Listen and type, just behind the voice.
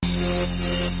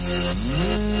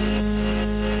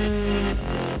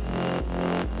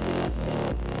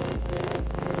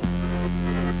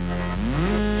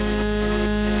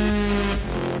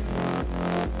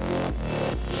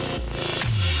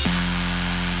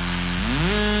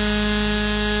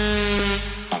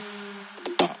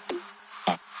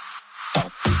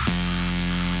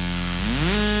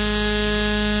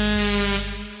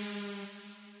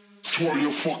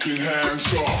fucking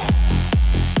hands up.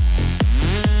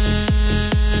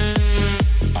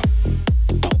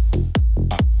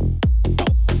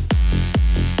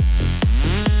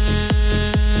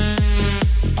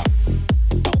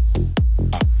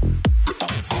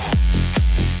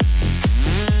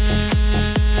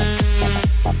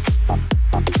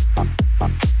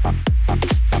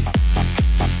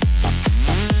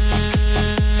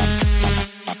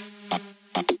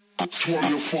 Throw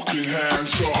your fucking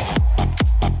hands up.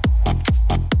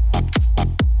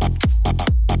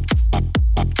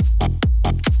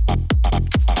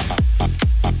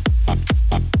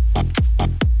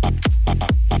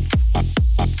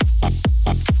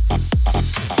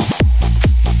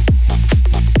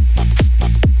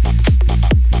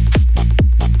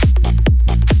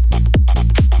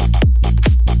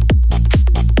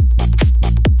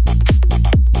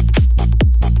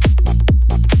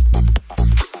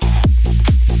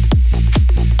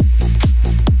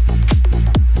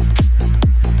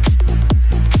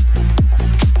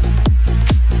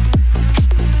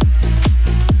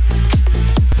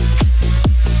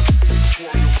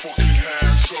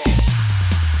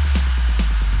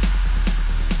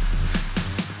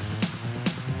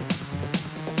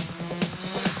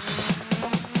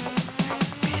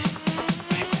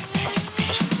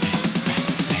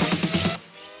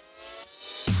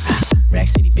 Rack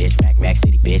City, bitch, rack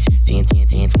city, bitch. 10, 10,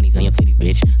 10, 20s on your titties,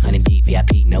 bitch. 100 deep,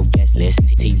 VIP, no guest list.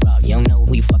 TT Raw, you don't know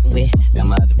who you fucking with. Got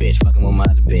my other bitch, fucking with my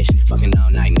other bitch. Fucking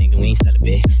all night, nigga, we ain't sell a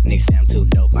bit. Niggas say I'm too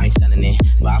dope, I ain't selling it.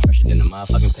 But I'm fresher than a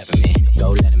motherfucking peppermint.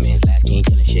 Go Letterman's last king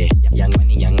killing shit. Young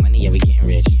money, yeah, we getting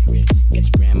rich. Get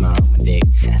your grandma on my dick.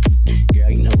 Girl,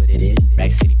 you know what it is.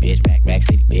 Rack City, bitch, rack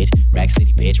city, bitch. Rack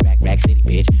City, bitch, rack city,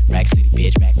 bitch. Rack City,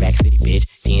 bitch, rack city, bitch.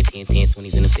 10, 10, 10,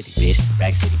 20s in the 50s, bitch.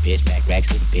 Rack City, bitch, rack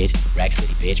city, bitch. Rack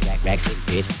City, bitch, rack city,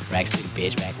 bitch. Rack City,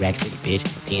 bitch, rack city, bitch.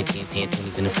 10, 10, 10,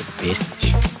 20s in the 50s,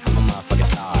 bitch. I'm a motherfucking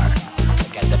star.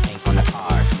 Look at the paint on the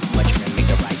car. Too much rim, make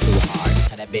the ride too hard.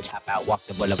 Tell that bitch hop out, walk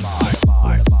the boulevard.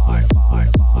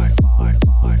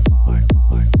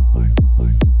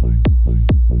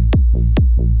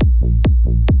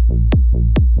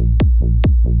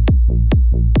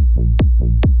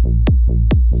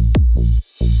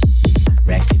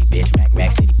 Rack City, bitch,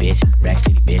 rack city, bitch. Rack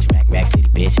City, bitch, rack city,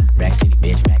 bitch. Rack City,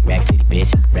 bitch, rack city,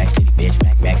 bitch. Rack City, bitch,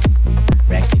 rack city.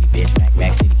 Rack City, bitch,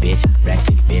 rack city, bitch. Rack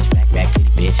City, bitch, rack city,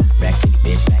 bitch. Rack City,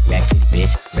 bitch, rack city,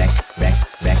 bitch.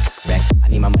 Racks. I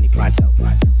need my money pronto.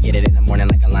 Get it in the morning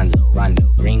like Alonzo.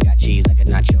 Rondo. Green got cheese like a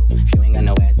nacho. If you ain't got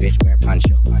no ass, bitch, wear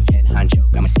poncho. Head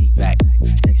honcho. Got my seat back.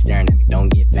 Niggas staring at me, don't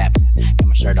get back. Got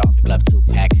my shirt off, the club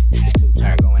 2-pack. It's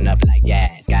 2-turn going up like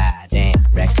gas. Goddamn.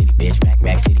 Rack City, bitch,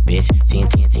 rack city, bitch. 10,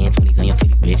 10, 10, 20s on your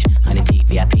titties, bitch. 100 deep,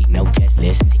 VIP, no guest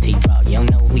list. TT Raw, you don't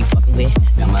know who you fucking with.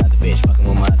 Got my other bitch, fucking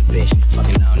with my other bitch.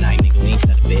 Fucking all night, nigga, we ain't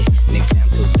sell a bit. Niggas say I'm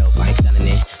too dope, I ain't selling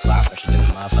it. But I'm fresher than a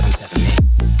motherfucking peppermint.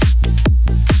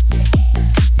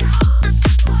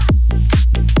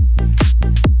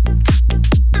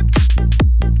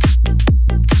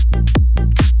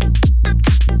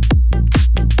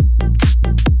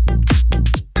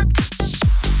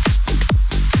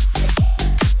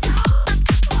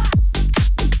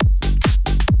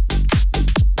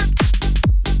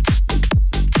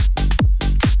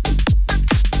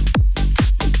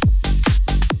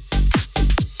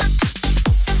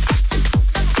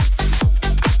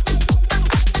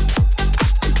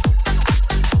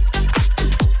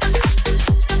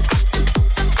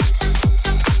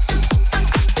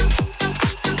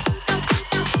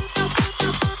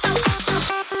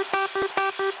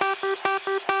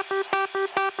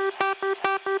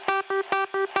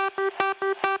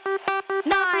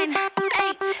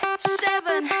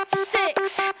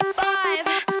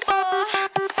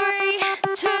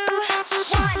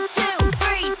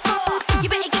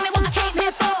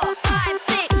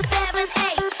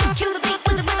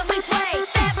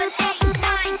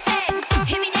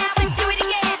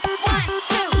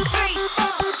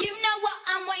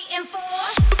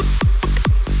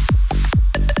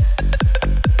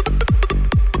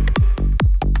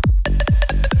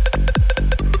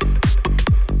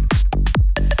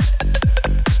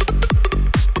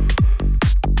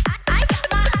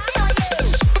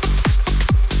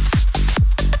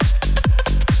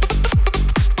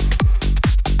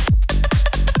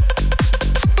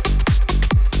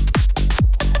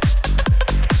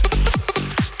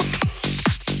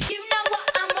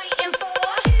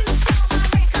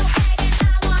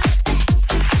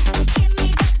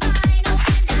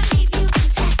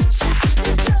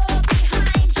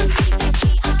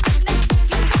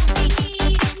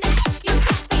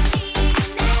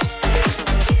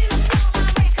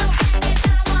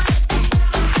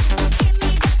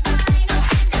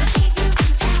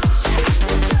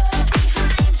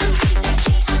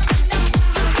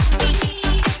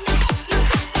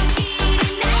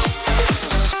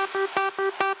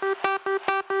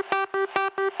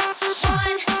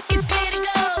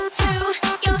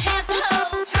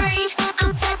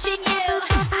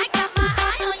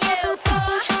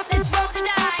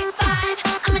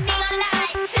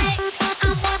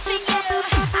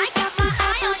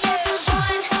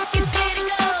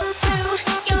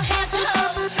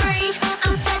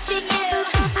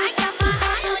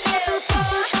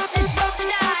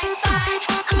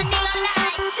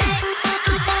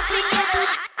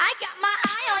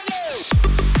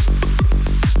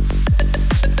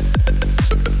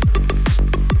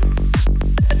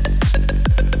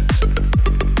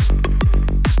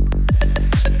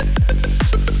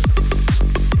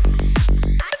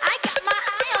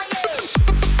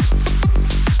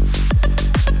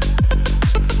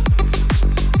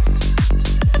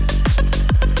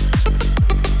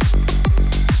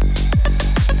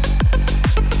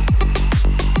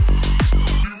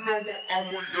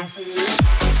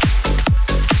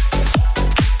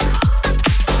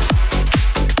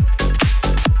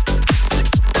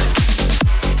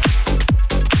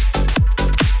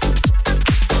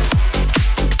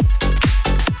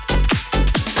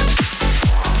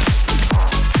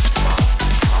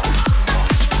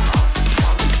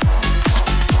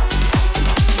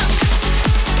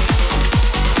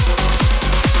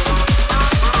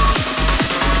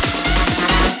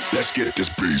 Let's get this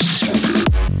bass pumping.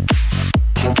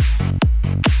 Pump.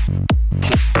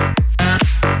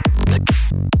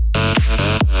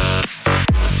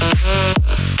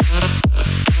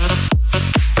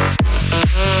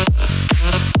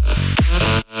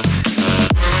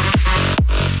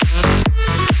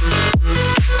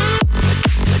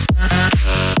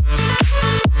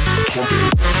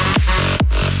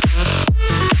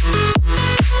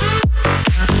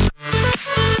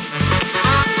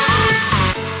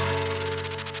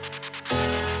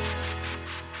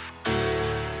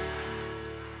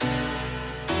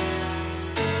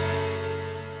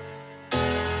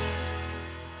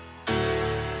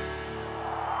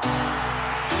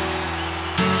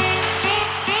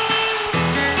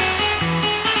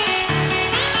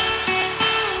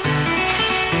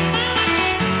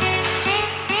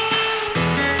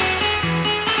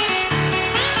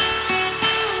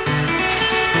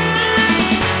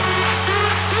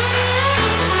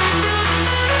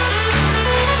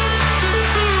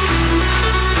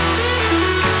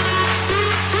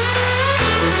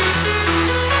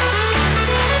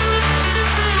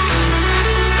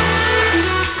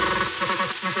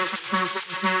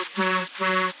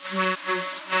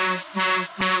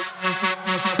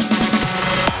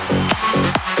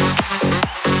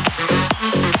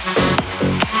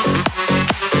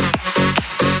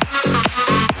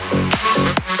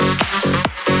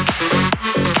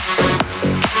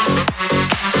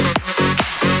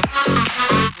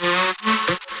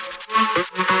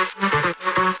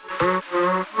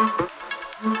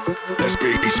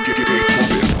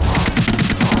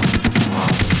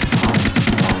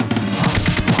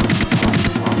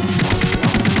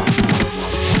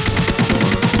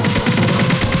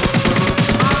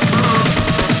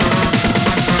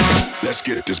 Let's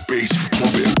get this bass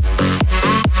pumping.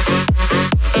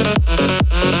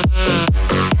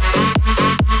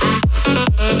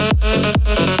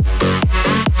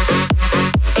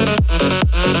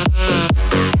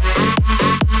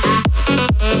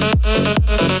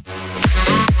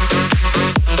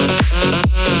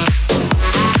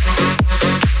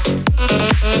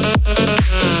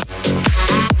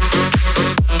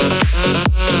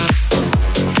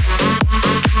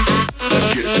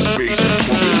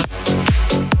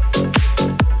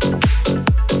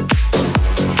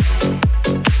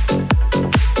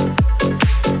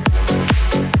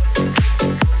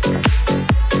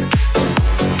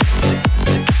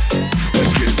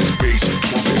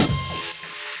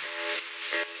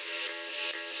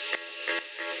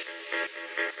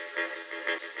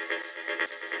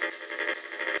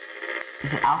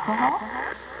 Is it alcohol?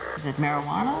 Is it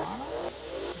marijuana?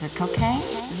 Is it cocaine?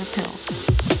 Is it pills?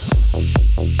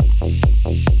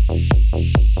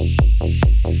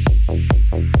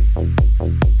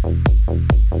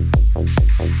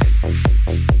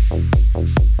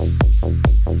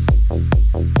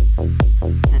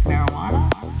 Is it marijuana?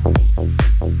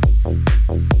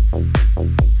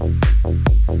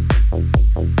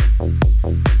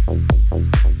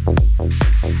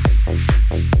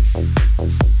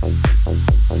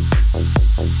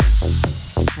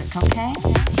 Is it cocaine?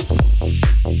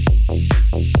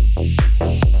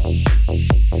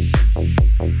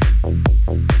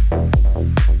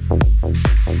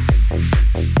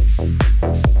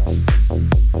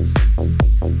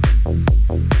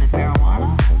 Is it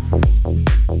marijuana?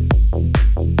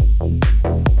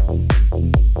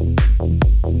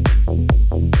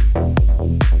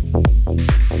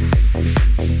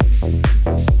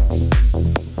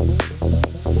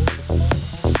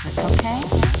 Is it cocaine?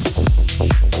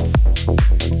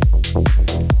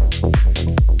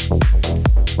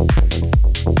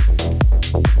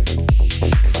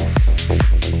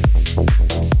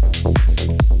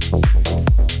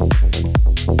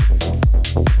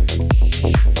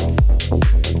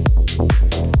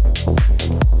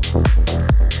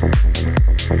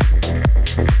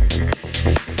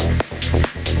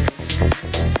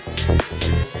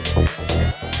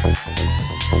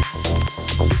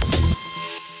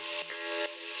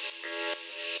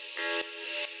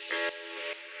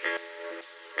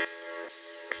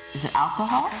 Is it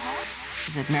alcohol?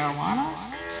 Is it marijuana?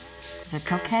 Is it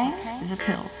cocaine? Is it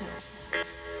pills?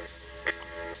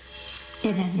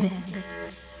 It has been.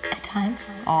 At times.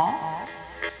 All?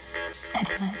 At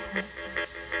times.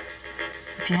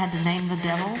 If you had to name the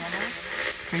devil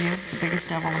for you, the biggest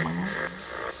devil among them?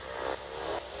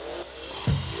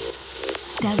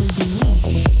 That would be me.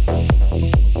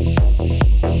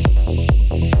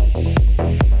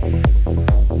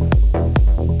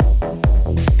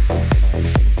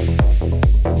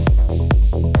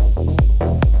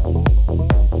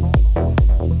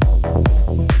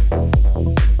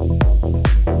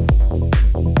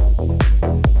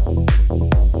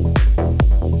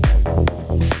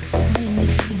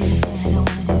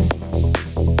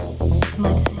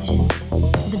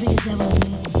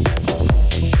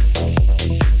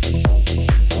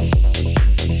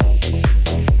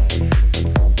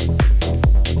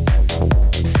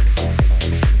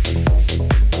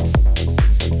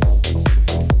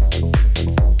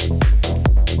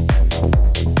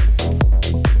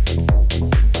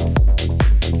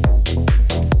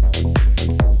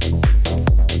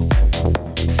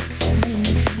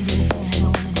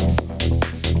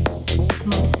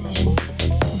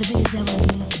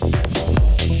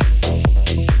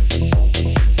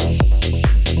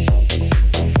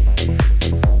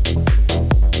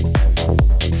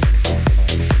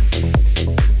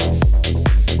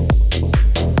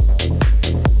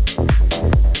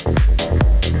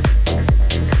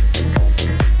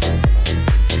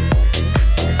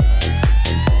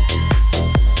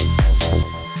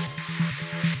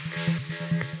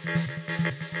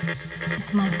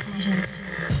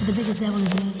 say the devil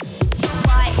is me.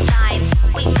 White lines,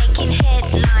 we making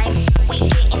headlines. We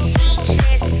getting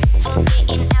speechless,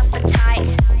 forgetting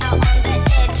appetites. Out on the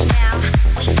edge now,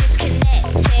 we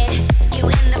disconnected. You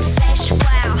in the flesh,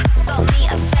 wow, got me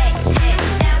affected.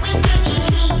 Now we getting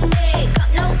heated, got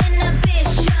no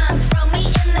inhibition. Throw me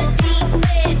in the deep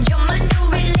end, you're my new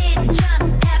religion.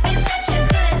 Having such a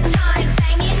good time,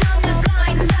 banging on the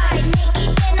blind side,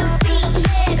 naked and I'm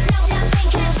speechless. No, nothing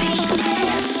can beat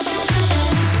this.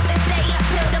 Let's stay up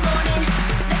till the morning.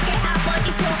 Let's get our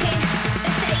bodies talking.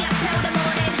 Let's stay up till the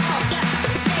morning. Oh yeah,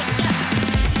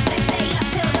 let's stay up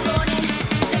till the morning.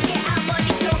 Let's get our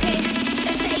bodies talking.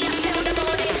 Let's stay up till the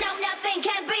morning. No, nothing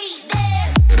can beat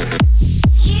this.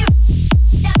 You,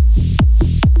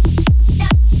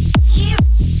 you,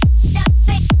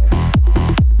 nothing.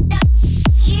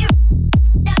 You,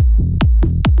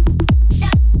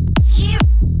 you.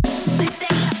 Let's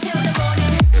stay up till the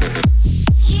morning.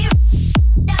 You,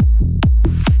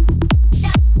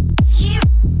 you,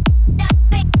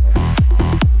 nothing.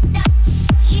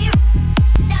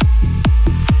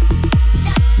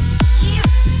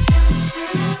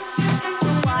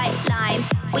 White lines,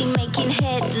 we making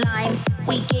headlines.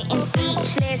 We getting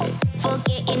speechless,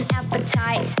 forgetting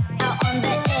appetites. Out on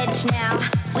the edge now,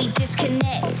 we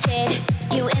disconnected.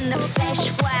 You in the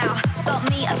flesh, wow, got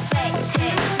me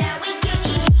affected. Now we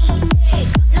getting heated,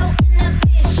 got no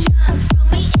inhibition. Throw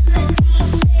me in the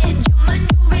deep end, you're my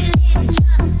new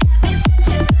religion. Having such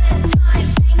a good time,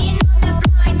 banging on the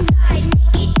blind side,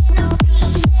 naked and I'm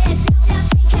speechless. No,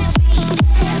 nothing can beat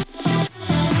this.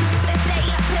 Let's stay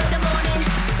up till the morning.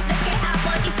 Let's get our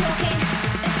bodies talking.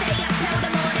 Let's stay up till the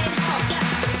morning. Oh yeah,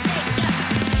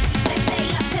 let's stay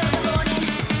up till the morning.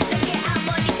 Let's get our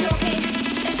bodies talking.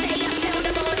 Let's stay up till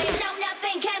the morning. No,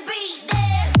 nothing can beat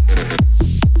this.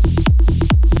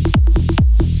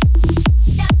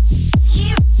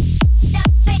 You,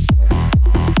 nothing.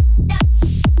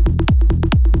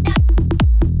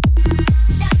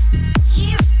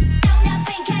 You, no,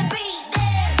 nothing can beat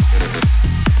this.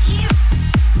 You,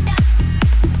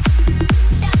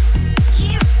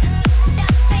 you,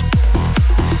 nothing.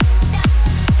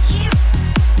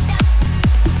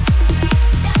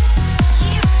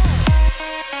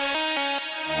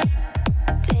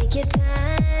 Take your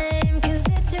time, 'cause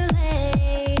it's too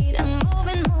late. I'm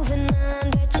moving on,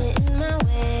 but you're in my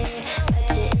way. But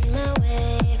you're in my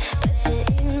way, but you're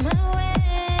in my way.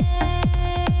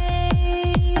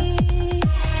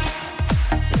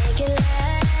 Make it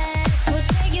last, we'll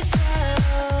take it slow.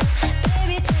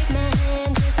 Baby, take my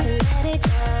hand just to let it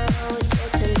go.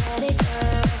 Just to let it go,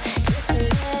 just to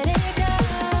let it go.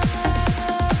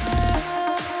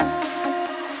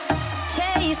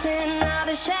 Chasing all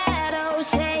the shadows,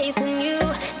 chasing you.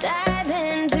 Dive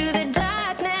into the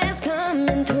darkness,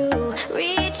 coming through.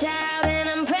 Reach out and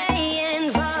I'm praying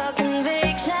for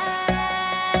conviction.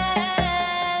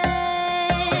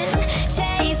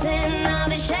 Chasing all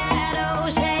the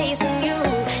shadows, chasing you.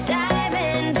 Dive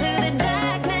into the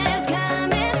darkness,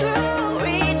 coming through.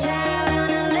 Reach out on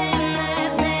a limb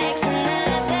that's next to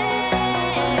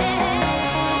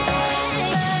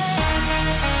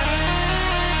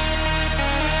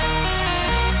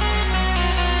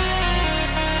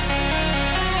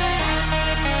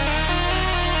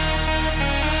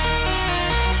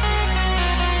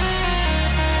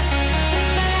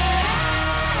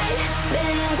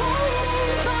been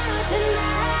waiting for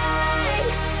tonight.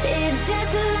 It's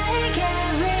just like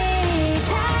every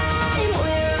time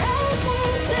we're open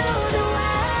to the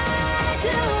wild,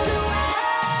 to the wild.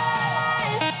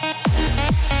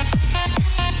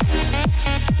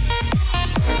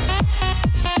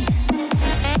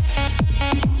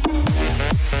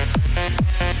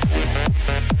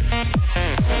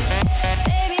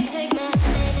 Baby, take my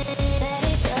hand, let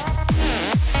it go.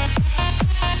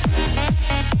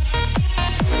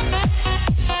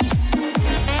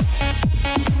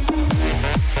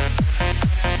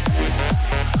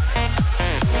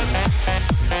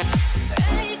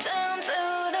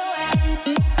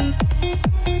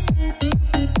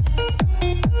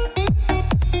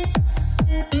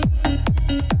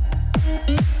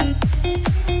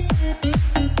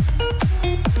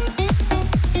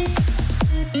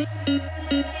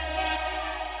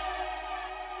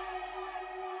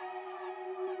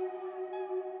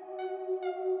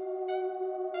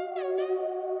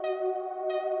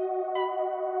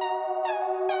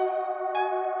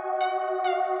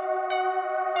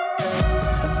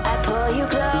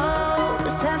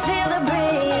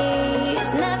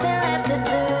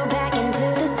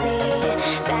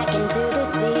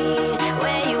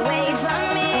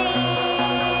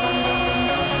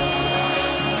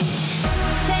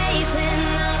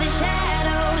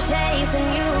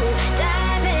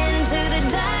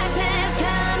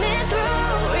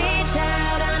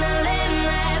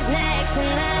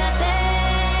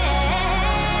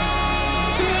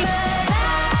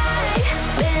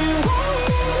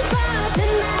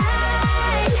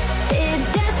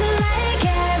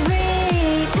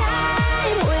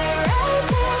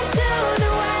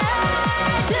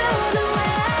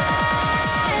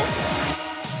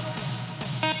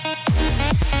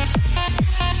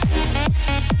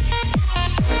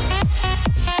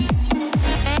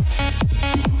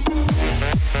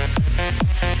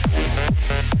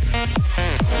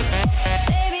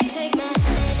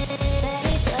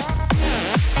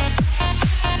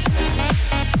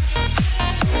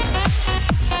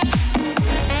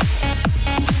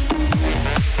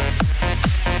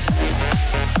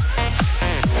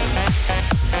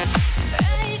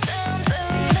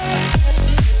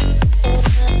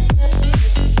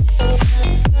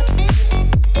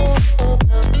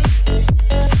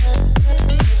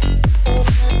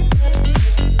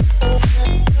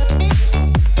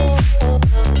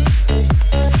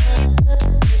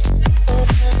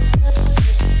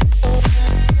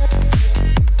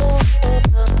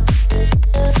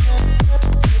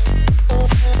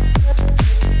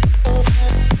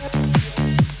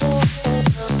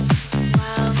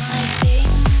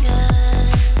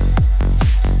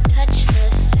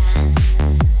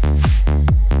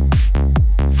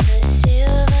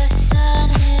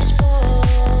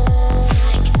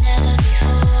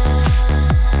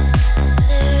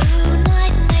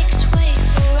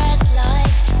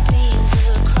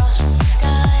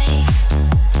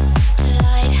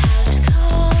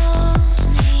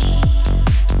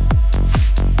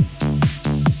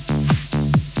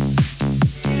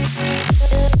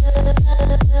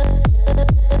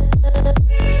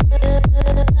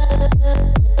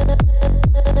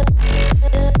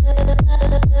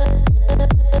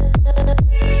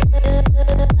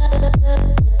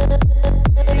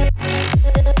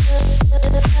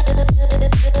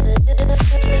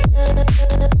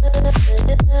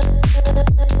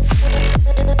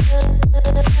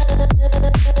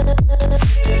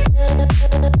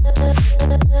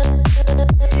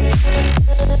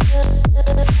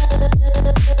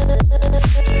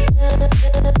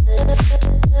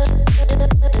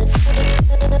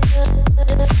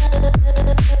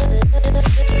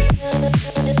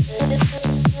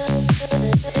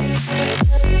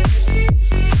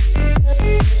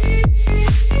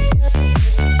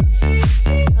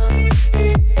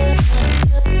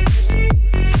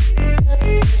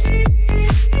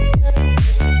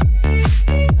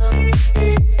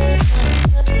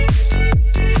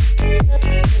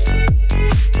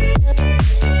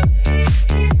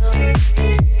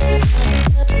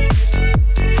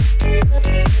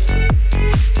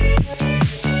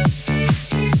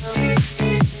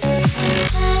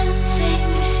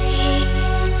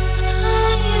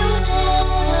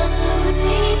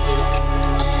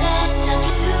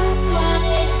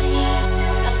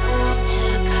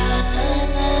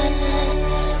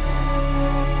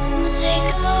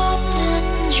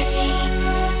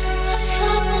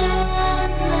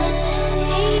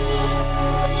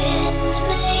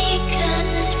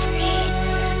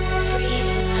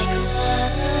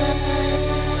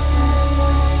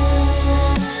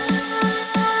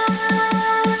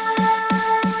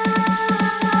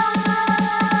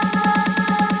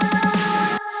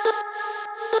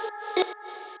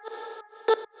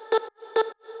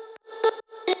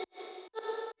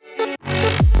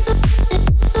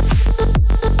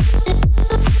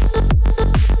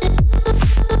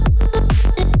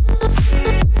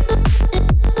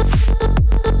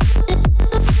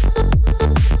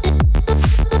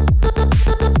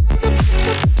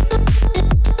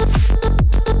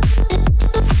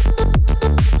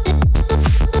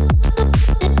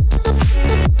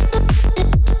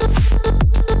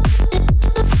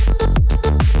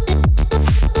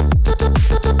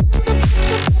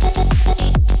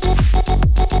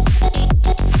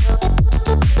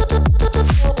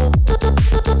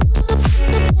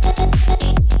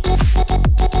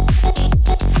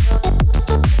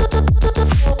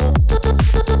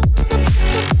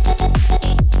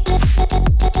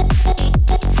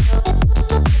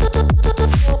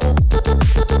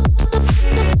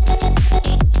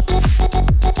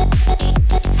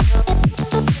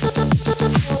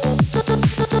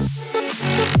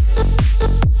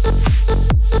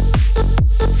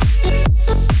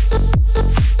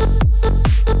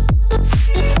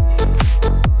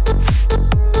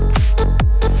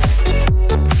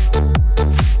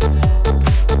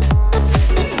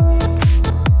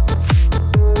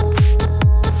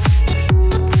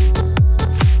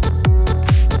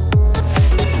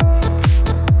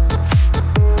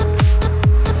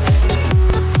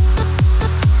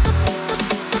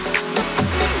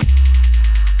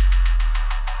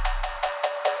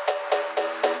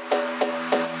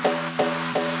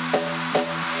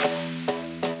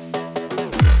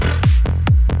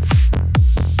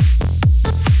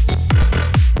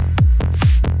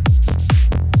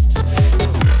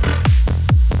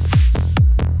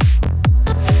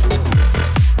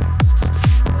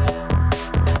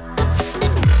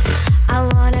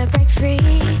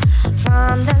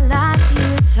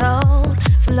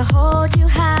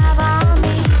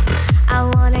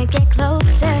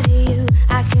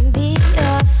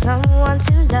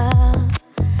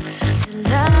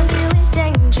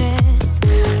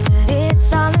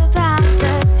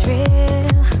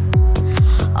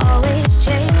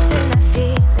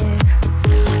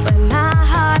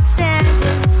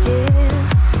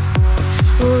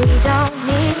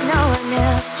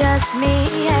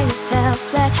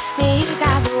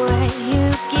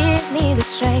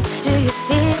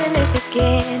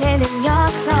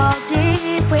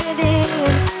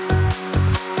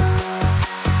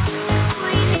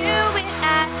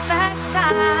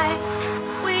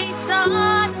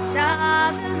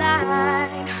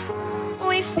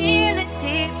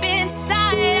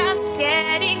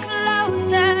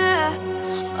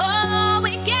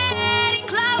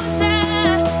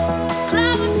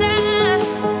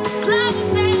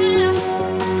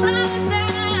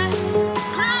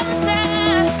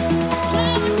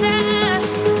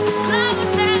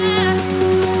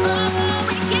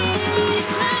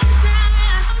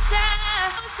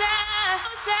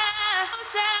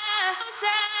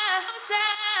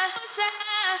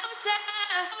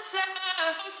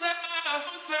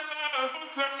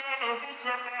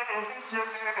 Morning.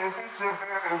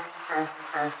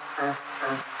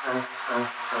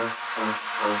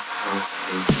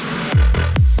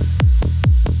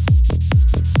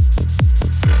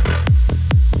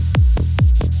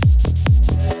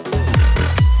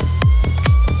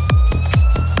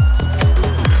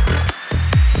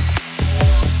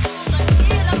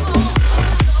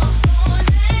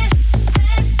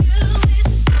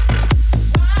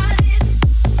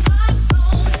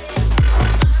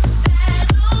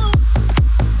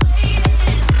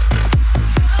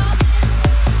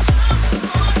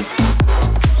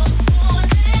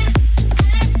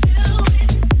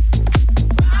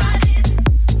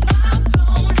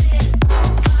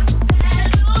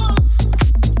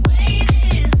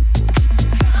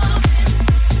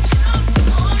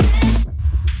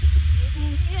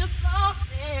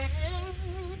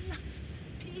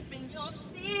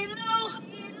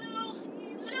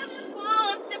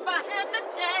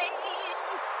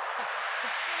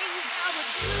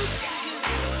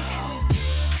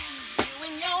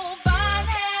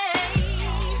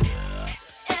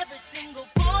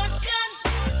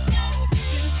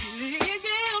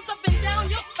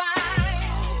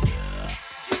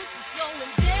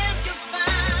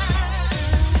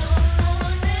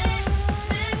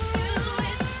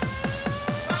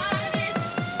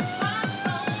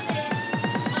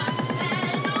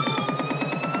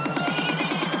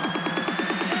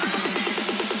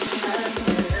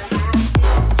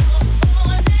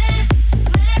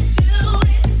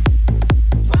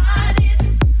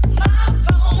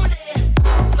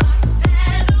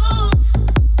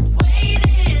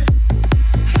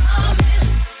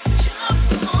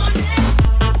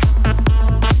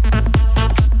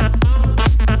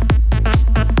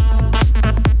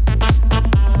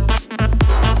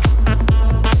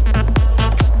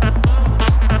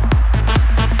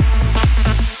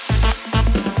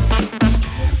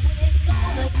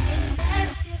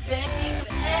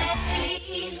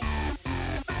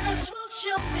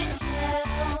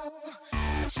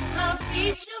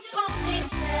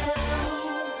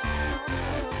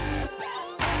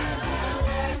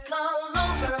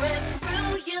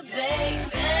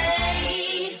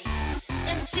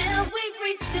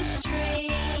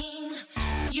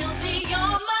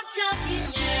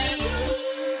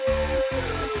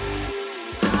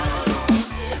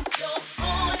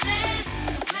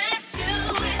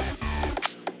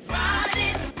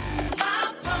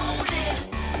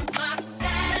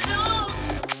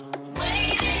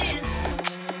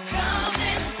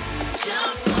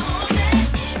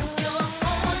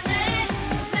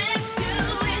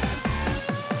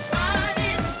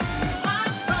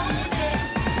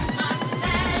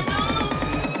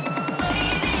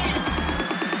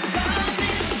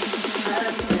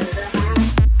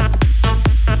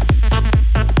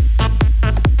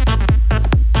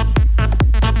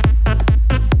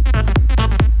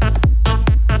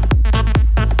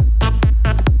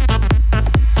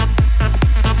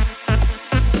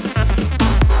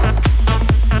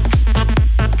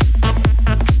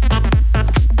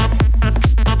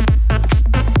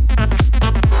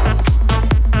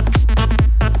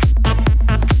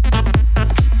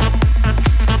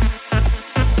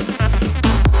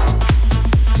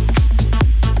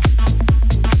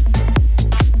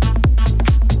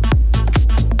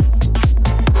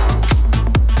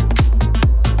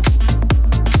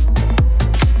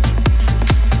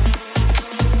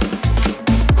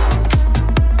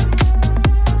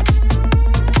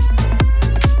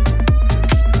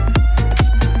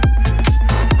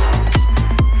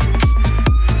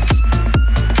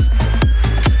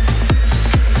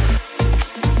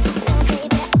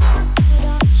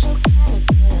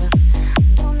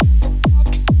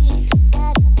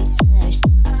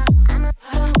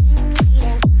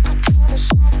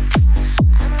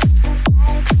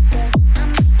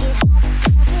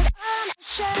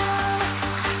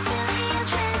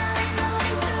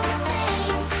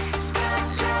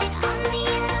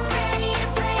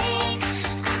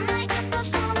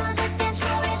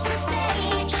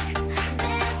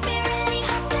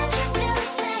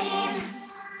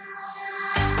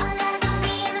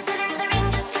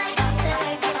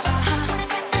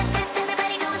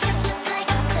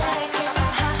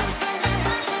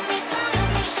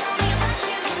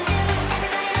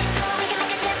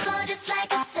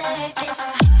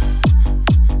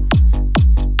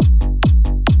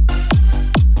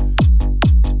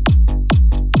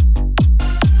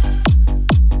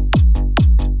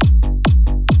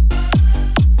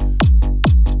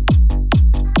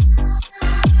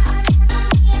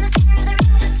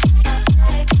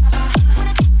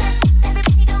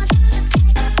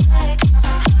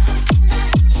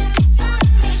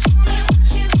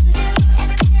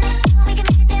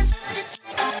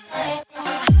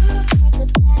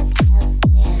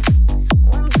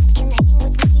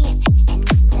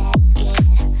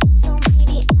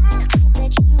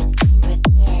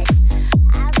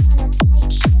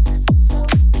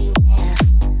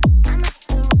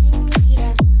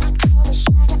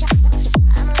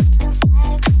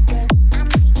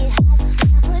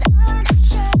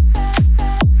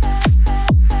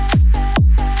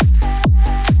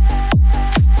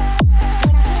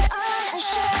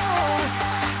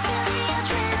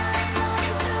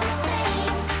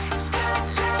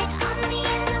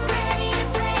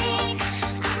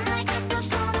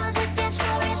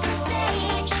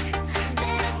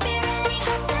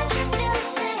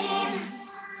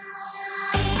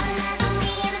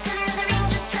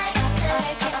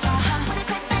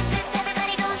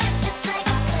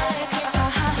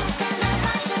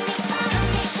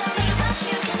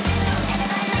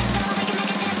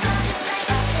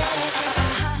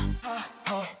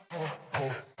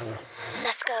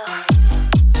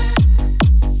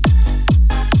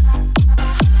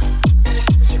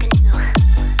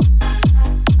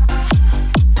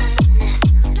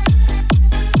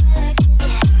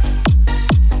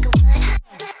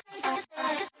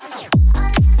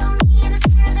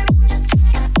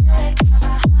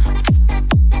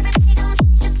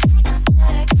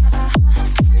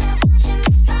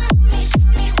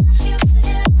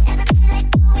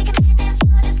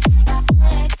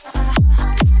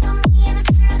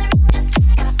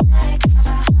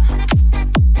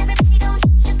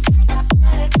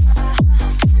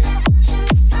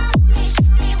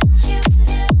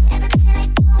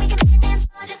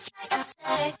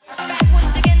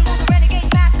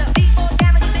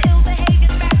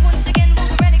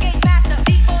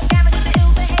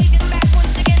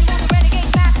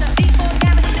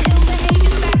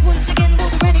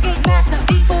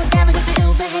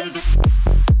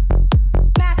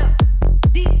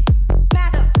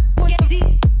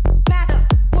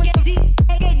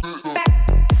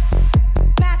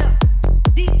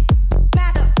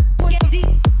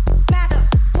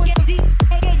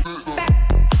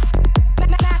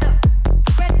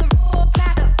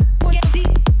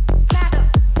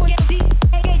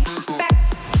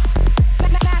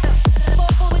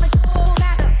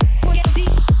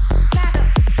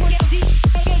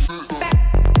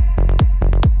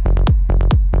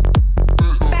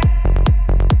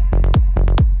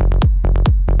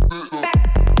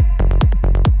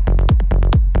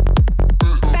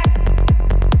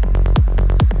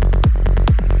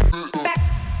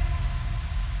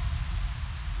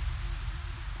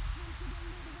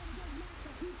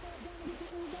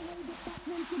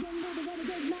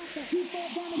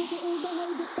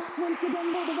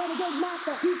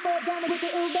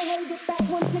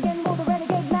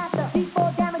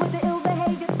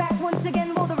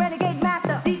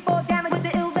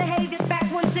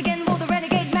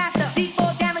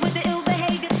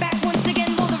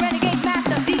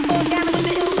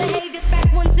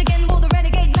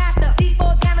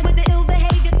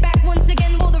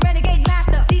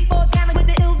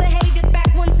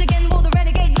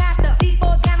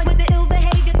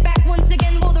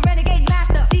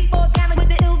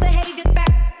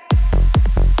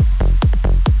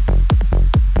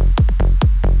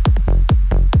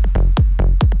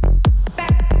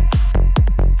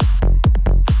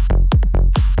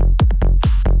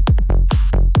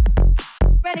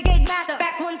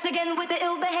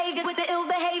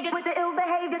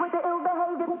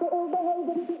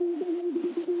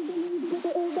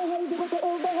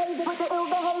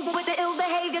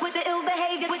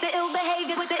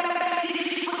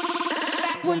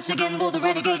 Once again, will the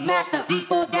renegade master be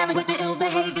fall down with the ill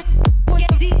behavior?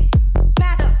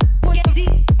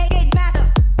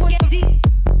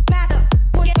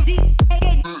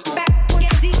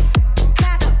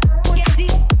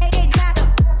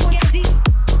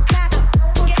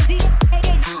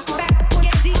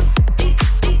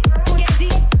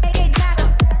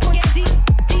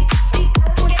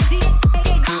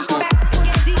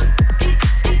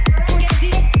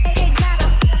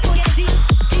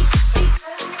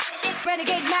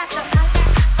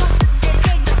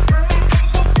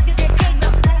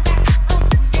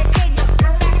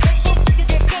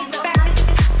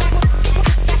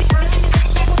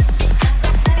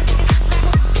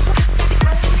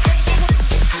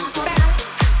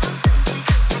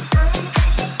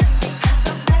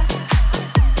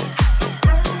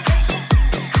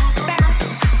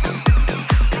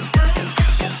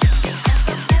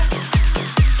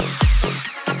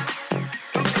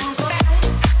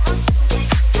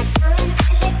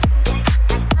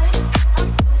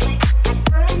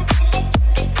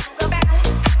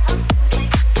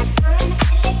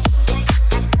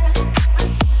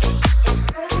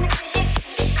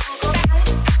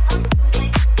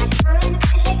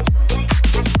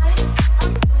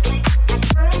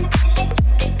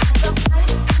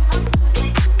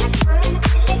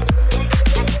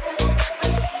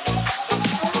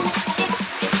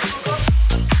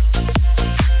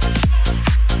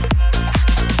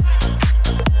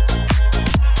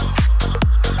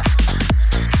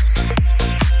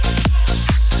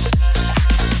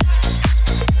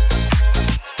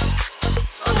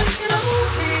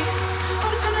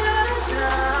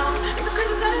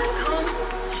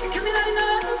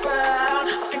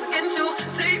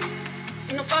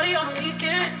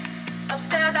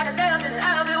 Upstairs, I can say I'm feeling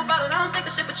out of it, but I don't take the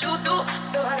shit, but you do.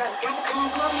 So I gotta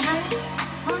go night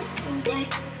on Tuesday.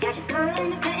 Got your girl in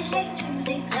the curtain shake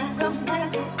Tuesday. Gotta go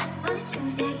night on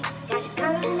Tuesday. Got your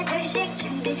girl in the curtain shake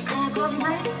Tuesday. Gotta go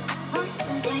night on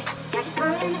Tuesday. Got your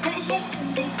girl in the curtain shake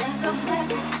Tuesday. Gotta go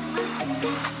night on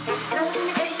Tuesday. Got your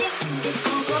girl in the curtain shake Tuesday.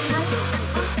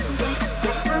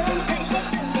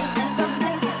 Gotta go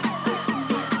night on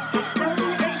Tuesday. Got your girl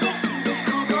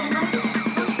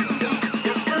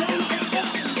in the curtain shake Tuesday. Gotta go night on Tuesday. Got your girl in the curtain shake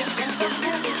Tuesday. Gotta go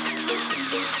night on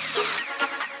Tuesday.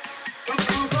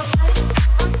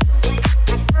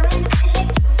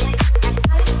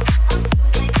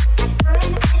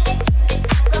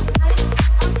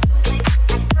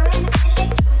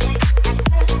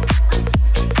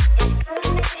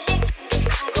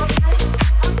 Go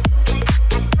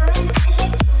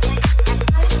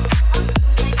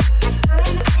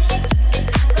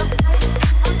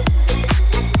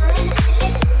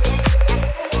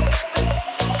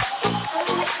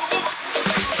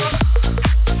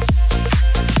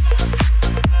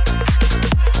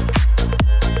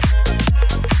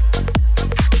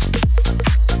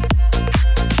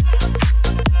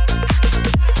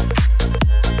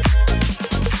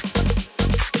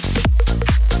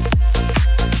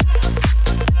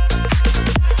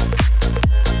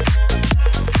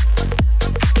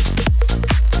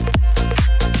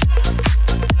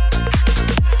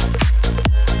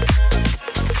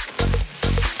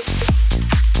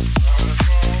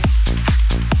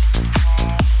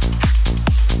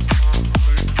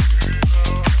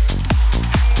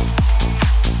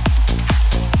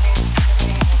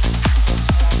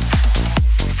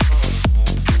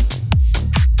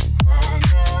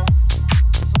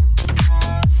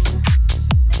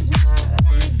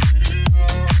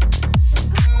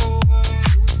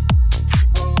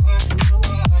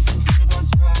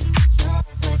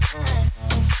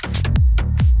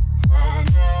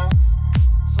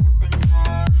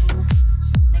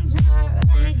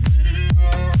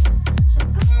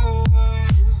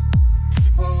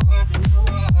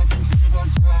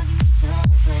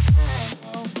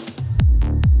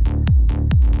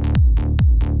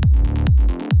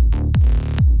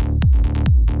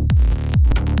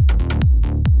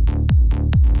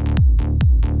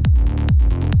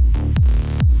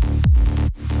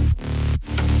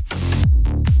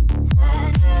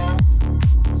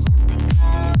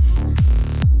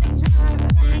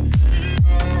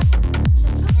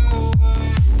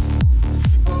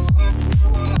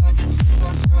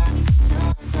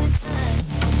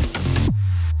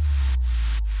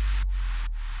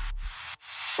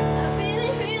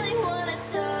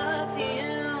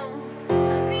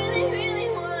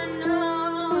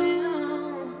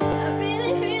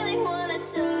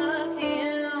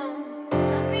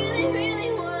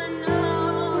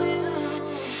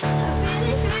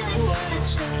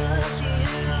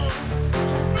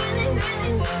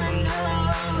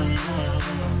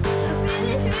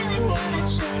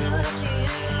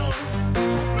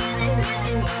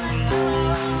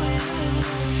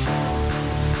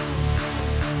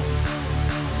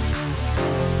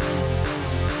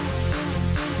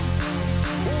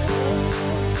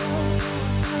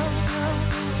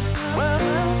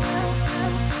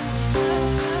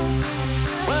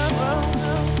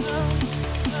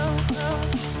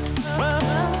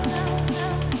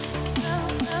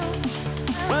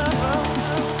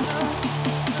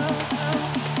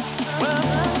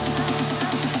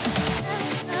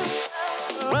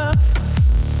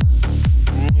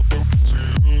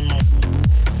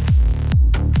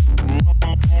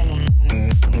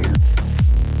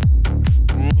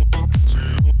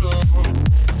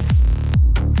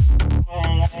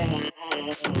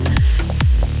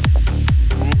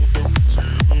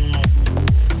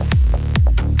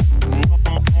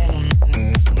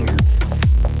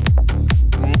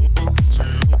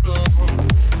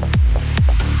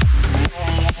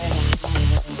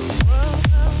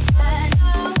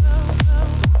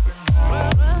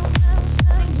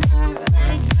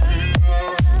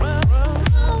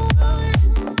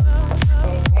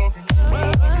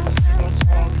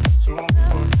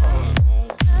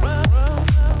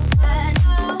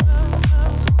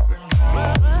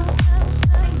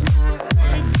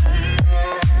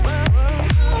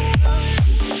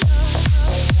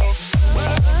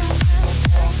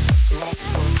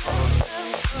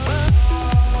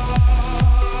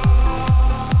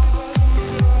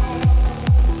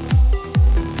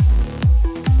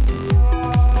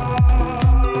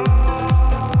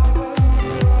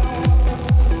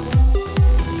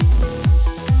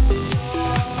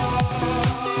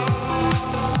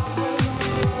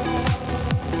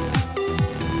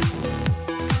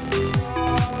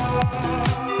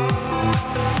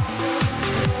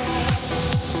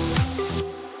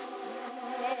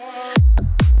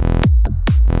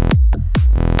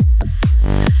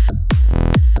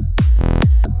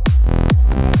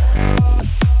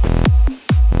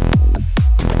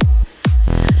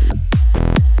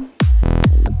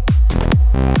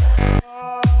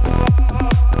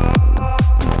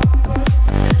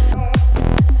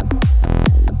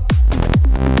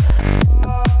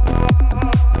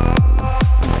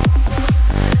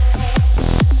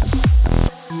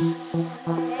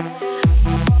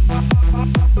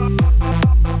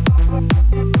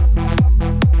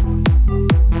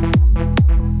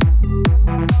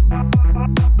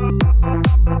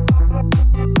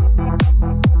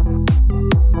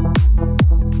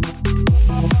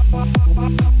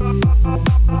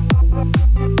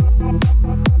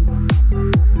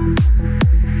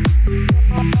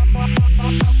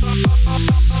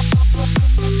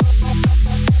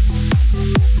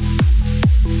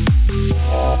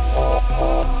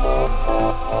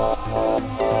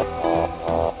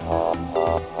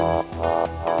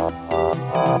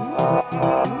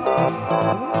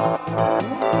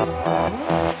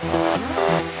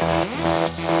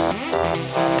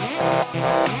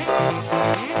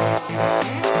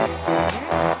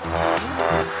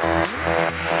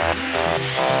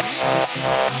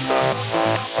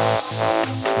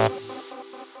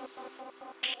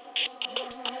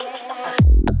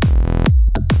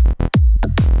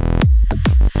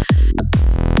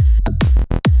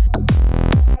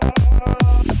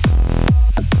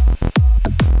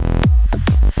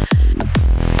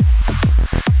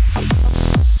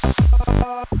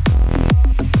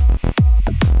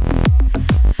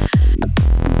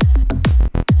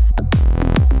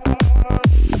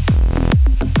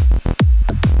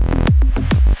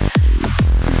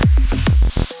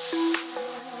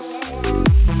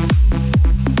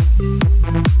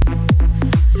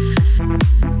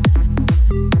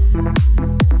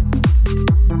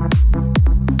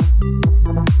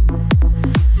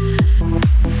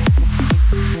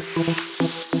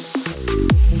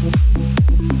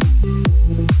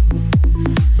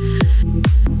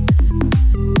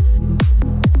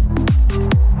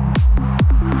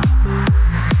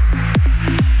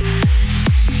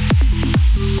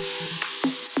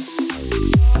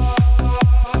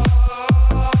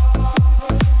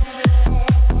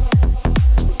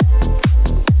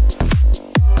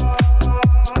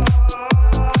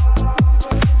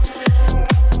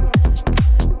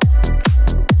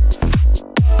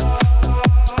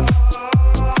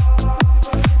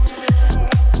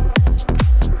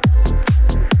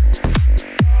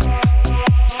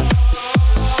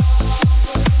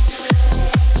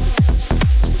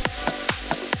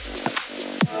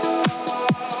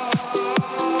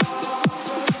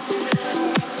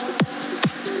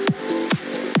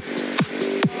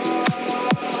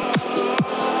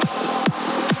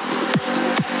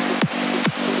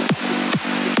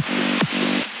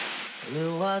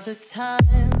was a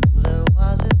time, there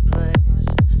was a place,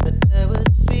 but there was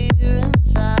fear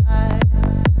inside.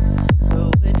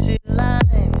 A witty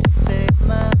line to save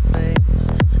my face,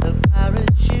 a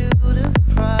parachute of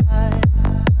pride.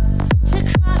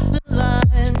 To cross the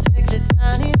line takes a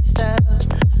tiny step,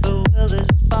 but will the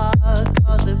spark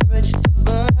cause the bridge to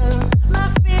burn?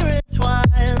 My fear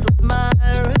entwined with my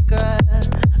regret,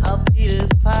 I'll beat a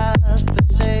path for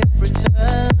safe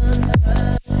return.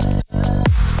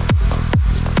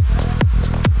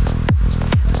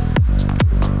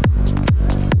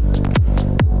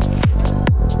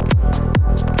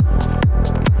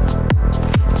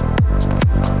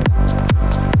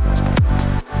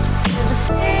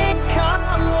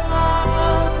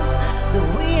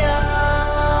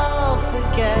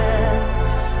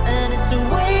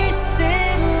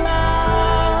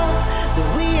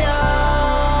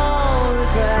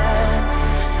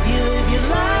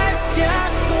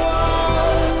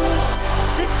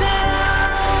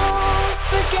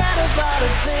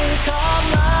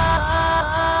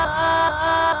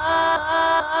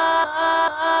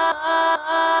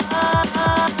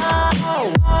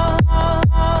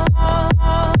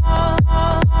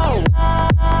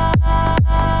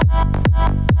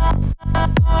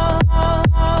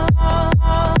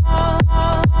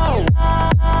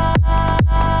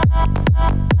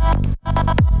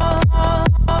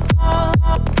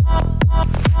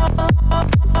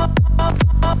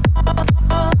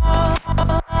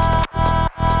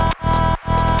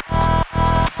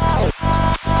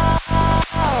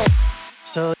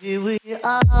 So here we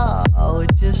are, we're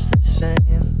just the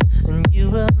same, and you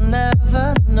will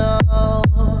never know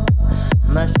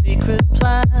my secret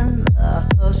plan, how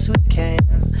close we came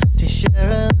to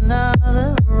share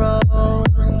another road.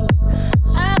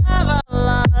 And have I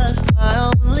lost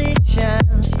my only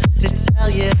chance to tell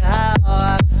you how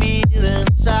I feel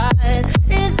inside?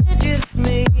 Is it just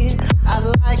me?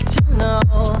 I'd like to know,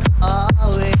 are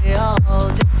we all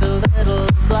just a little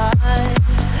blind?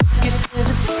 'Cause there's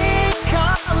a thing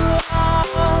called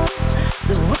love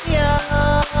that we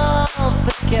all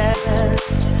forget,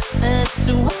 and it's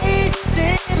a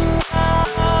wasted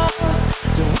love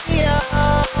that we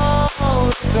all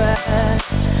regret.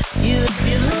 You live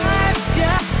your life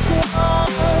just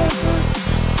once,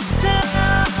 so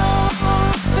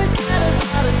don't forget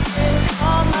about a thing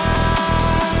called love.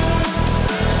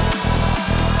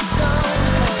 Don't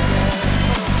forget.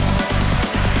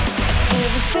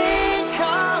 There's a thing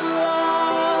called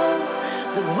love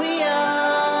that we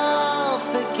all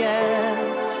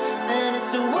forget, and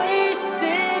it's a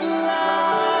wasted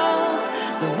love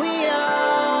that we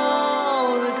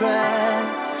all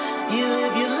regret. You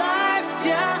live your life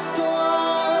just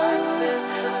once,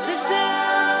 so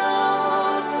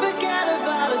don't forget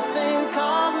about a thing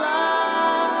called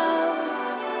love.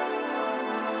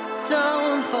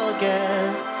 Don't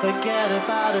forget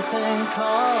about a thing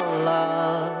called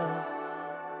love.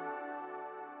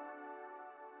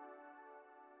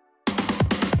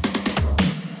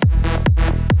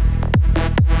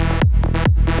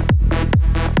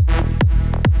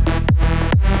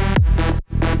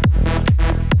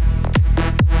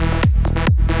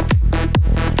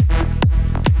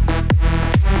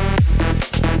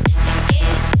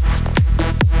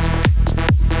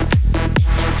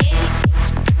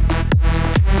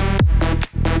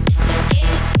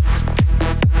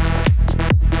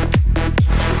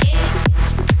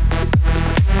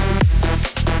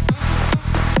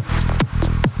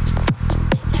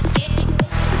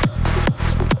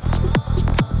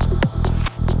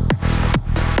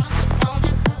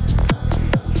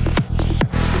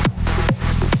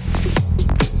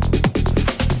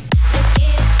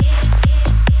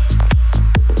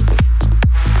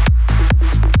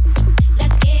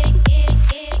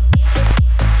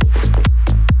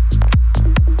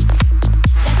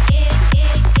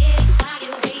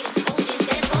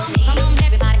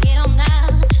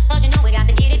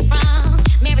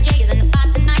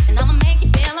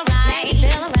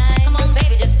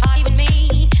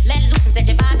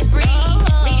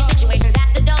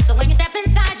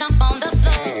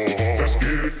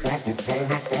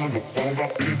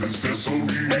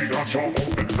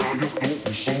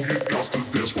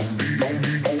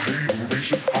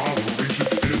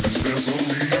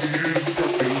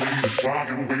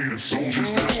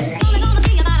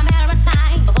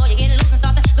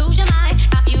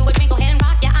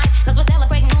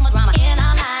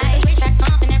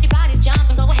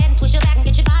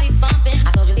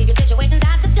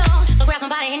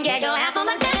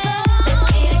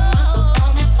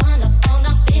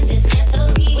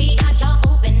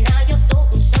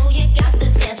 Got the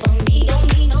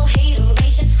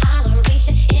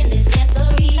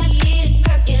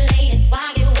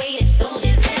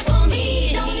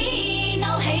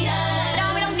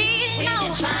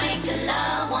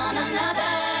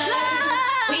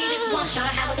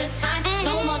all the time.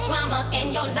 No more drama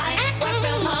in your life. Work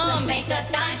real hard to make a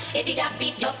dime. If you got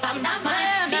beef, your fam not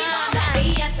mine. Be on that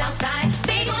BS outside.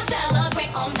 We gon'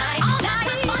 celebrate all night. Let's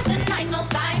have fun tonight, no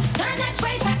fight. Turn that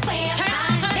tray back, play a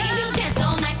time. Make you dance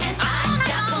all night, and I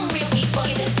got some real heat for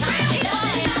you this time.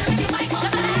 You might want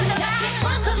to let's get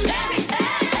drunk 'cause Mary's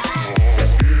back.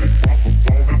 Let's get it from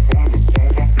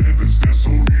up in this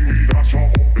dancery. We got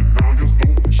y'all open, now you're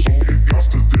floating, so you got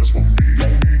to dance for me.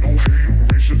 Don't need no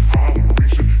hateration,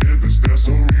 holleration in this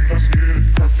dancery. Let's get it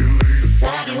percolated.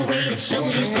 While you waiting, so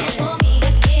just dance for me.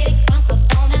 Let's get it drunk up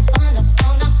on that fun up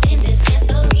in this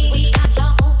dancery. We got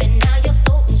y'all open, now you're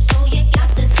floating, so you got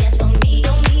to dance for me.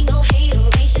 Don't need no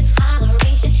hateration,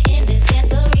 holleration in this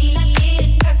dancery. Let's get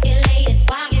it percolated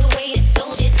while you waiting, so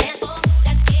just dance for me.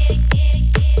 Let's get it, get it,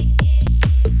 get it, get it.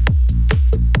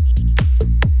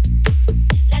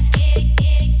 Let's get it,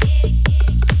 get it, get it, get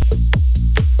it.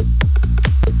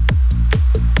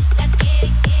 Let's get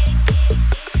it, get it, get it, get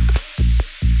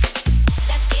it.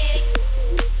 Let's get it. Let's get it. Let's get it.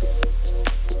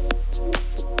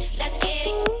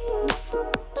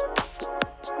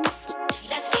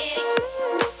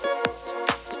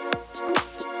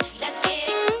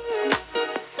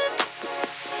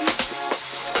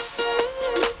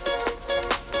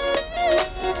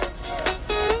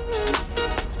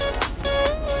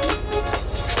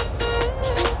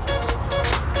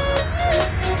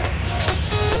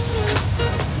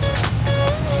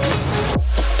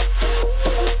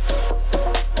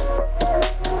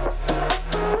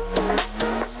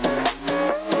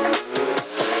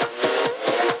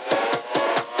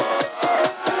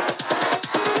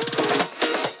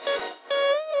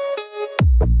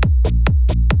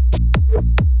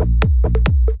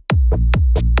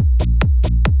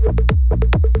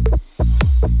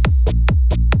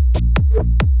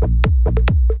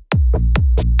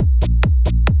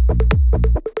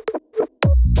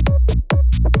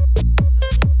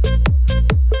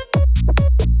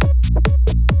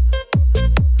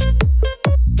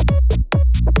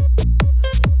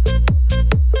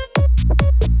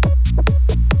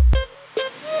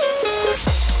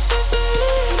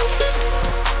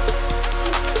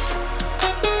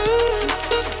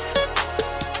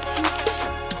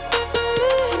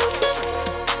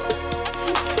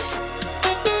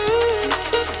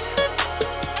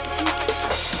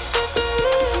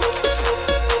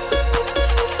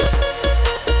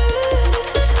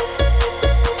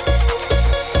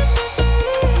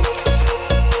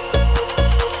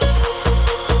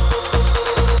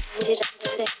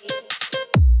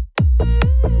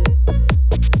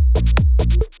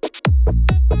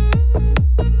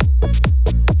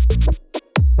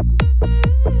 it.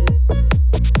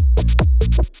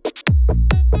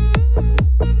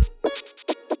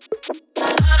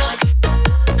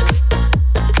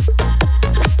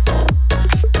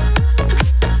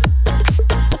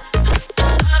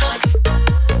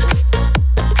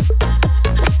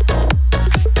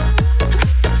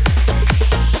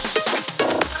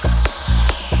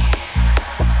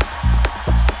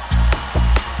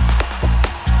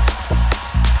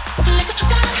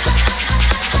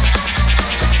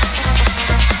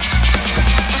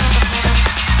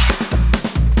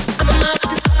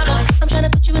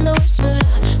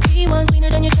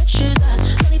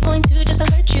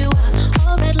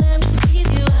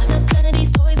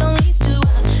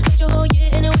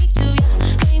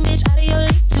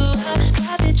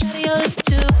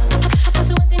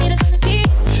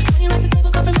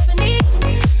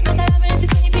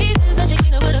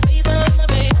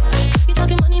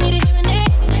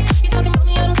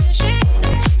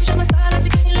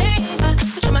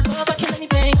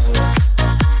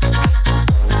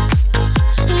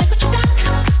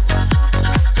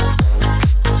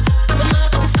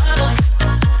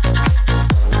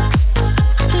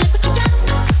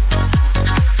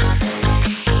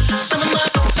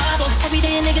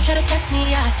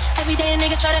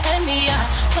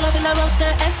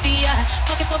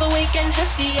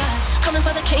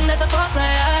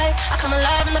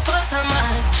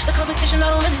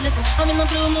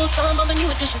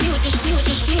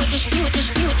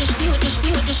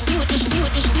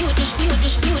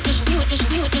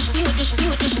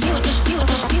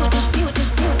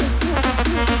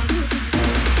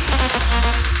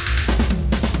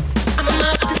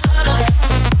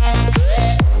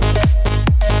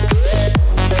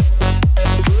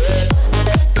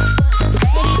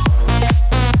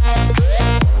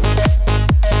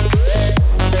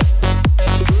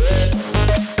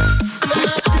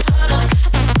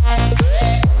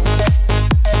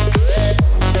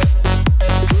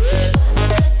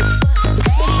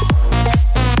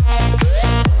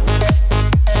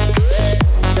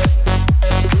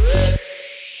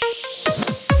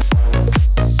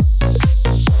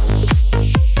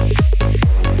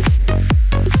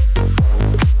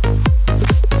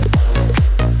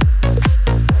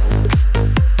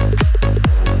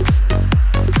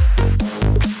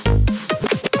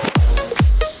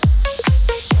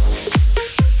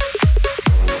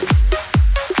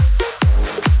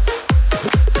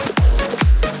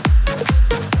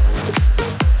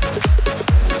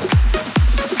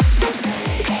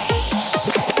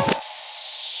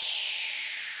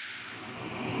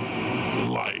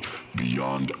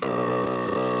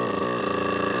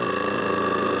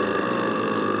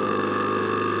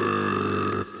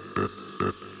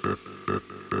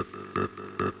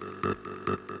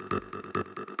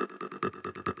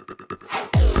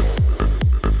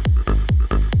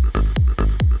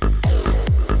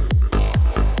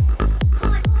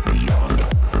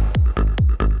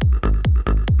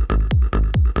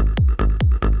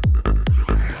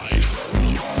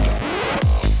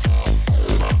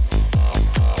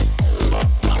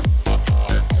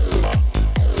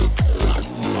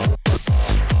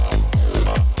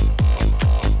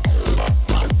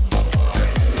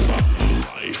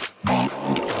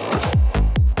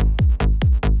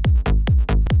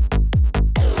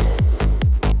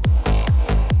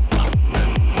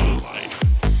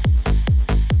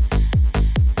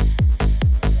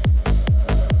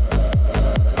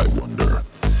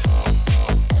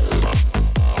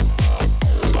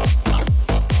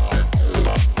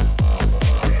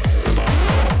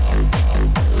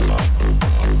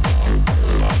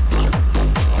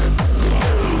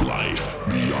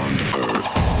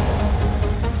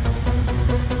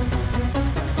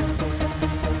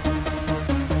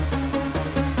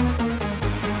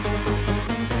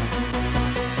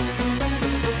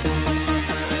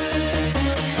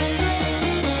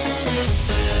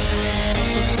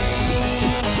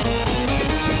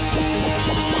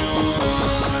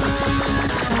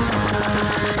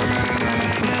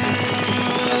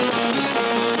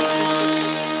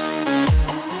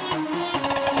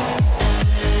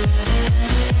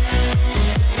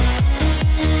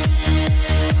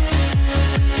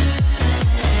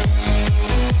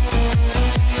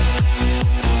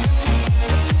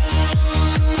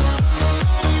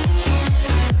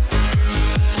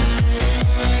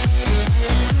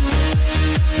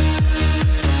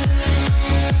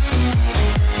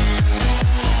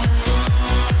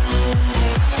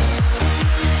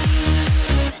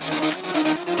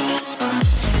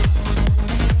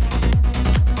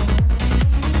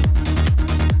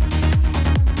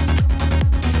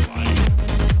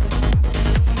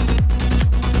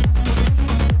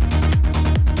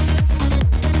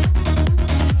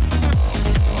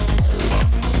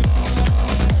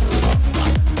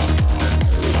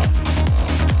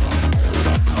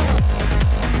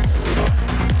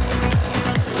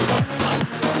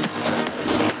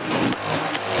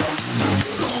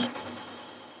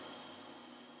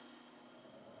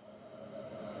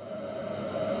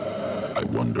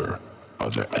 Are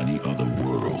there any other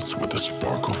worlds where the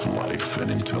spark of life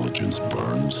and intelligence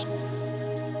burns?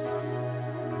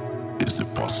 Is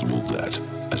it possible that,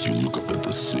 as you look up at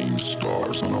the same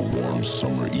stars on a warm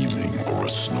summer evening or a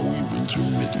snowy winter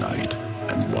midnight,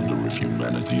 and wonder if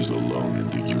humanity is alone in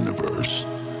the universe,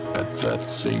 at that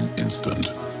same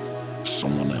instant,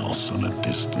 someone else on a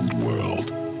distant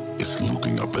world is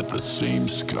looking up at the same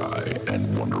sky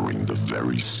and wondering the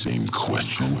very same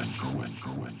question?